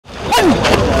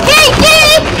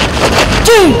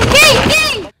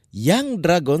Young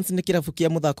Dragons ni kirabu kia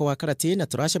muthako wa karate na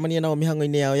turacemania nao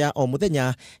mihango-ini yao ya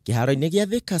omuthenya kiharo-ini gia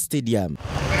Thika Stadium.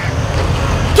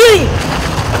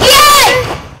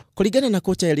 Kuringana na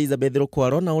kocha Elizabeth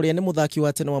Rukwaro na uria ni muthaki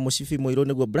wa tene wa mucibi muiru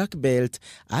niguo black belt,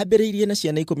 ambiriirie na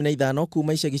ciana 15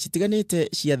 kuuma icagi citiganite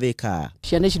cia Thika.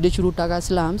 Ciana ici ndicurutaga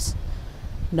slums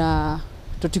na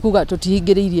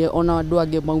tutihingiriirie ona andu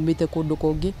ange maumite kundu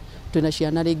kungi. Twina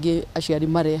ciana ringi aciari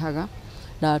marehaga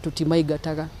na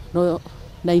tutimaingataga. No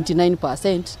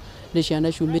 99% ni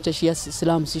ciana ciumite cia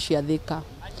slums cia Thika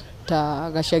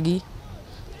ta Gacagi,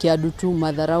 Kiambu,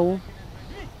 Matharau,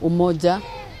 Umoja,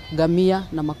 Gamia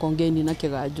na Makongeni na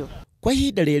Kiganjo. Kwa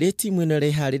ihinda riri timu ino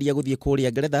irehariria guthie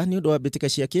kuria Ngeretha ni undu wa mbitika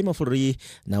cia kimabũrũri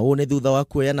na une thutha wa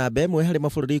kuoya namba ĩmwe harĩ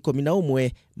mabũrũri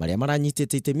 11 maria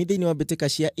maranyitĩte itemi thĩinĩ wa mbitika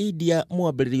cia India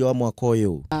mwambĩrĩrio wa mwaka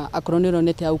ũyũ. Akorwo nĩ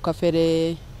ronete au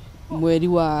kabere mweri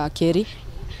wa keri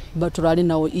turari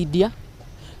nao India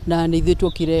na nĩ ithuĩ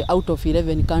tuokire out of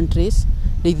 11 countries,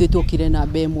 nĩ ithuĩ tuokire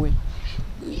namba ĩmwe.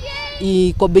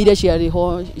 Ikombe iria ciarĩ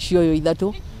ho cioyo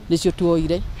ithatu nicio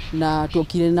tuoire na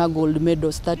tuokire na gold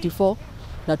medals 34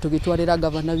 na tugitwarira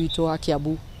governor witu wa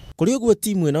Kiambu. Kuri uguo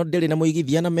timu ino ndiri na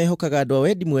muigithia na mehokaga andu a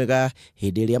wendi mwega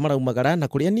hindi iria maraumagara na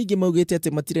kuria ningi maugite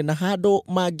ati matire na handu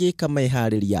mangika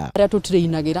mehariria. Aria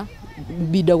tutrainagira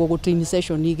bidagwo go training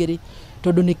session igiri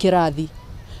tondu ni kirathi.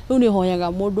 Riu ni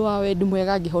hoyaga mundu wa wendi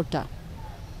mwega angihota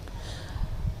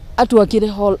atuakire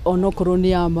hall onokorwo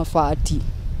ni ya mabati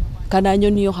kana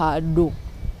nyonio handu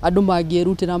andu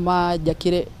mangirutira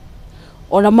majakire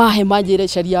ona mahe manjire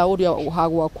sharia uria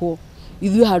uhagwakwo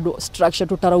ithuĩ handu structure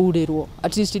tutaraurirwo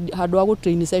at least handu wa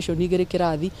training session igiri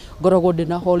kirathi ngoragwo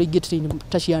ndina hall ingi training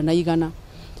ta ciana igana.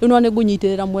 Riu no nĩ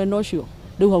ngunyitirira mwena ucio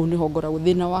riu hau niho ngoragwo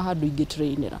thina wa handu ingi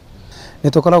trainera.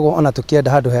 Ni tukoragwo ona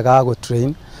tukienda handu hega ha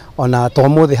train ona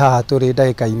tomuthi haha turi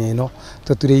ndagika-ini ino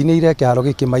tuturiinire kiharo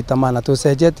giki maita mana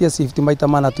tucenjetie shift maita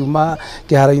mana tuma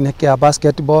kiharo-ini kia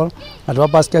basketball andu a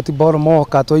basketball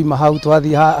moka toima hau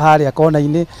twathi haria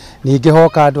kona-ini ningi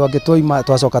hoka andu angi toima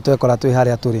twacoka twekora twi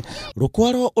haria turi.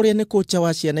 Rukwaro uria ni kocha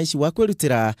wa ciana ici wa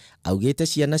kwirutira augite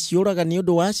ciana ciuraga ni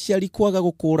undu wa ciari kwaga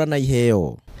gukura na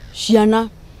iheo. Ciana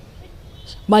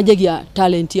majagia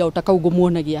talent yao takaugo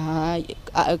muonagia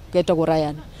ketagwo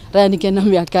Ryan kena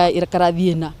miaka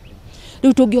irakarathina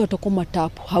riu tungihota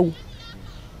kumatap hau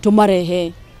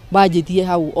tumarehe bajethie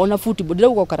hau ona football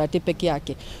ndirauga karate peke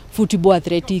yake football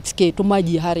athletics ke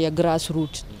tumajie haria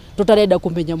grassroots tutarenda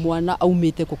kumenya mwana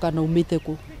aumite ku kana umite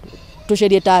ku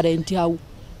tucerie talent hau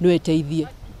nweteithie.